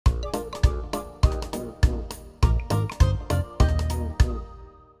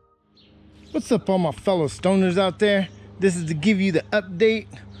What's up, all my fellow stoners out there? This is to give you the update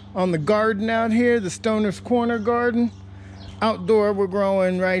on the garden out here, the Stoner's Corner garden. Outdoor, we're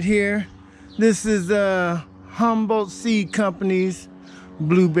growing right here. This is Humboldt Seed Company's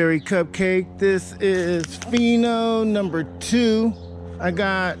blueberry cupcake. This is Pheno number 2. I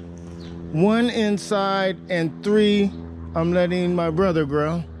got 1 inside and 3 I'm letting my brother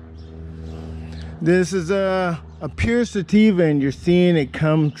grow. This is a pure sativa, and you're seeing it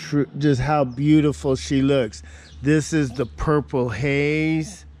come true, just how beautiful she looks. This is the purple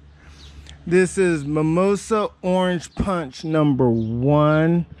haze. This is Mimosa Orange Punch number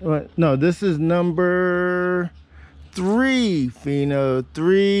 1. No, this is number 3, Pheno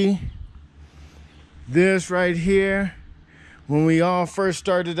 3. This right here, when we all first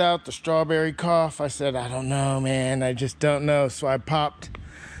started out, the strawberry cough, I said, I don't know, man, I just don't know. So I popped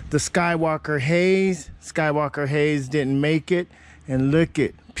the Skywalker Haze. Skywalker Haze didn't make it. And look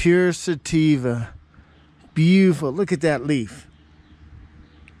at pure sativa. Beautiful. Look at that leaf.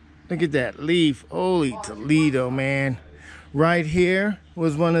 Look at that leaf. Holy Toledo, man. Right here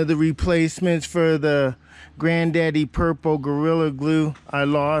was one of the replacements for the Granddaddy Purple Gorilla Glue I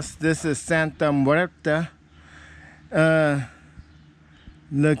lost. This is Santa Muerta.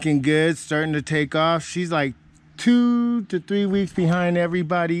 Looking good. Starting to take off. She's like 2 to 3 weeks behind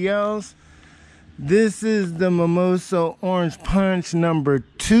everybody else. This is the Mimosa Orange Punch number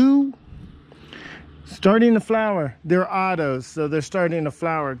 2. Starting to flower. They're autos, so they're starting to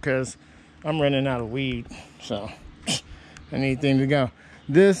flower because I'm running out of weed. So I need things to go.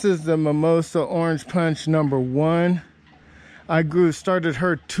 This is the Mimosa Orange Punch number 1. I started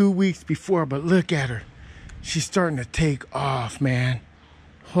her 2 weeks before, but look at her. She's starting to take off, man.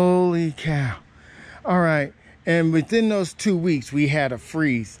 Holy cow. All right. And within those 2 weeks, we had a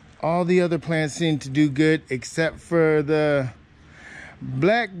freeze. All the other plants seemed to do good, except for the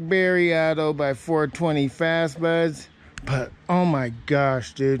Blackberry Auto by 420 Fast Buds. But, oh my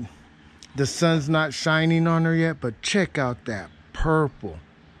gosh, dude. The sun's not shining on her yet, but check out that purple.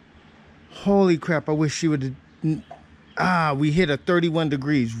 Holy crap, I wish she would have... we hit a 31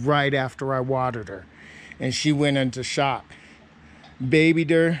 degrees right after I watered her. And she went into shock. Babied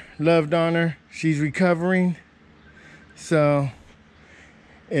her, loved on her. She's recovering. So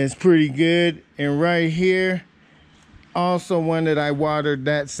it's pretty good. And right here, also one that I watered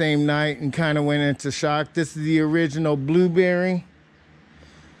that same night and kind of went into shock. This is the original blueberry.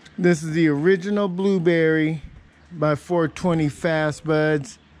 This is the original blueberry by 420 Fast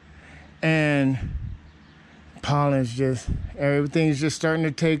Buds. And pollen's just, everything's just starting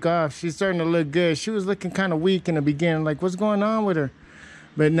to take off. She's starting to look good. She was looking kind of weak in the beginning, like, what's going on with her?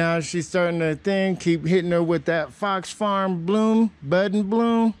 But now she's starting to keep hitting her with that Fox Farm bloom, bud and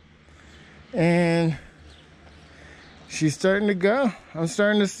bloom. And she's starting to go. I'm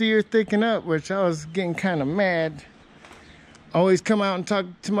starting to see her thicken up, which I was getting kind of mad. Always come out and talk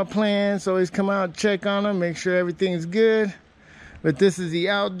to my plants. Always come out and check on them, make sure everything's good. But this is the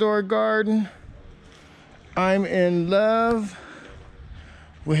outdoor garden. I'm in love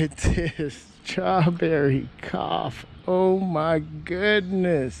with this strawberry cough. Oh my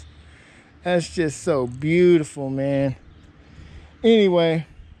goodness. That's just so beautiful, man. Anyway,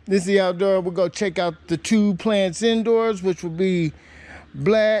 this is the outdoor. We'll go check out the 2 plants indoors, which will be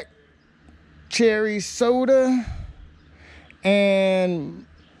Black Cherry Soda and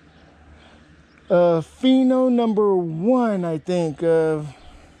Pheno number 1, I think. No,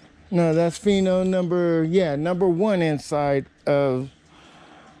 that's Pheno number 1 inside of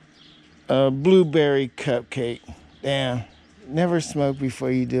a blueberry cupcake. Damn, never smoke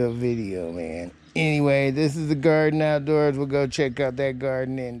before you do a video, man. Anyway, this is the garden outdoors. We'll go check out that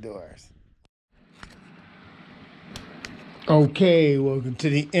garden indoors. Okay, welcome to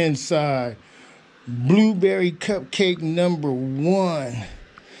the inside. Blueberry cupcake number 1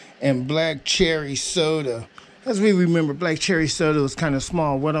 and Black Cherry Soda. As we remember, Black Cherry Soda was kind of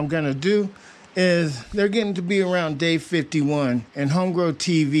small. What I'm going to do is they're getting to be around day 51, and Homegrown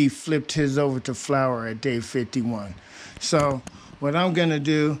TV flipped his over to flower at day 51. So what I'm going to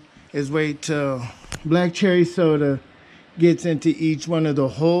do is wait till Black Cherry Soda gets into each one of the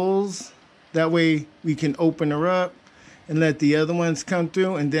holes. That way we can open her up and let the other ones come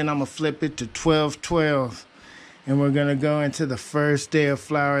through, and then I'm going to flip it to 12-12. And we're going to go into the first day of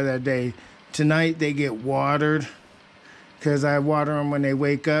flower that day. Tonight they get watered because I water them when they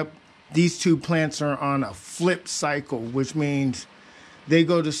wake up. These 2 plants are on a flip cycle, which means they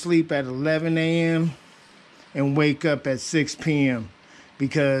go to sleep at 11 a.m. and wake up at 6 p.m.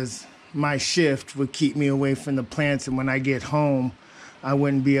 because my shift would keep me away from the plants. And when I get home, I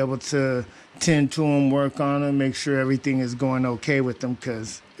wouldn't be able to tend to them, work on them, make sure everything is going okay with them,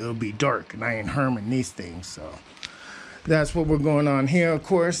 because it'll be dark and I ain't harming these things. So that's what we're going on here. Of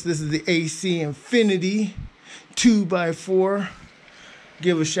course, this is the AC Infinity 2x4.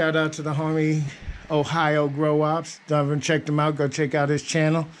 Give a shout out to the homie Ohio Grow Ops. Don't even check them out. Go check out his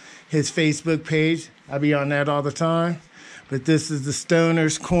channel, his Facebook page. I be on that all the time. But this is the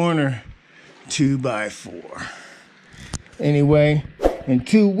Stoner's Corner 2x4. Anyway, in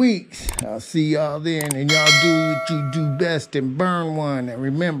 2 weeks, I'll see y'all then. And y'all do what you do best and burn one. And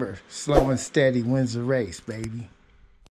remember, slow and steady wins the race, baby.